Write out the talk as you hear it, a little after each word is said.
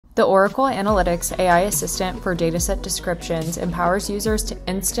The Oracle Analytics AI Assistant for Dataset Descriptions empowers users to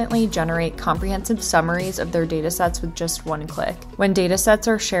instantly generate comprehensive summaries of their datasets with just one click. When datasets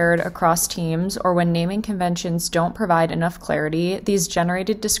are shared across teams or when naming conventions don't provide enough clarity, these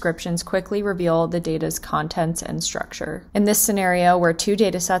generated descriptions quickly reveal the data's contents and structure. In this scenario, where two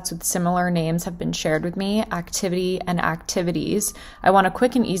datasets with similar names have been shared with me, activity and activities, I want a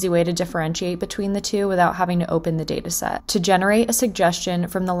quick and easy way to differentiate between the two without having to open the dataset. To generate a suggestion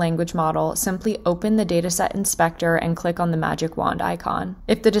from the language model, simply open the dataset inspector and click on the magic wand icon.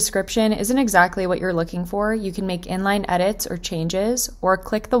 If the description isn't exactly what you're looking for, you can make inline edits or changes, or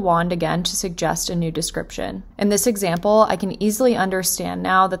click the wand again to suggest a new description. In this example, I can easily understand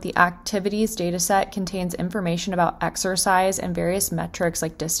now that the activities dataset contains information about exercise and various metrics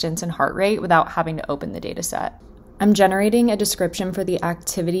like distance and heart rate without having to open the dataset. I'm generating a description for the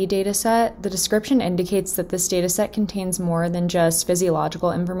activity dataset. The description indicates that this dataset contains more than just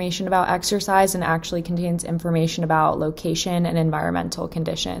physiological information about exercise and actually contains information about location and environmental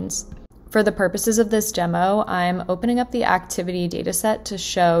conditions. For the purposes of this demo, I'm opening up the activity dataset to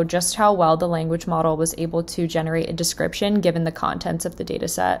show just how well the language model was able to generate a description given the contents of the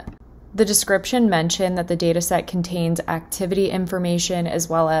dataset. The description mentioned that the dataset contains activity information as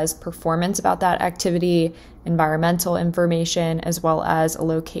well as performance about that activity, environmental information, as well as a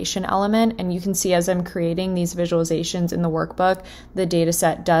location element. And you can see as I'm creating these visualizations in the workbook, the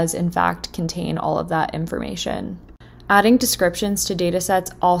dataset does in fact contain all of that information. Adding descriptions to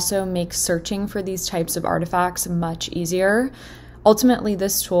datasets also makes searching for these types of artifacts much easier. Ultimately,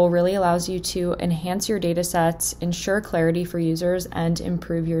 this tool really allows you to enhance your datasets, ensure clarity for users, and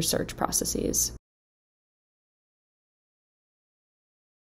improve your search processes.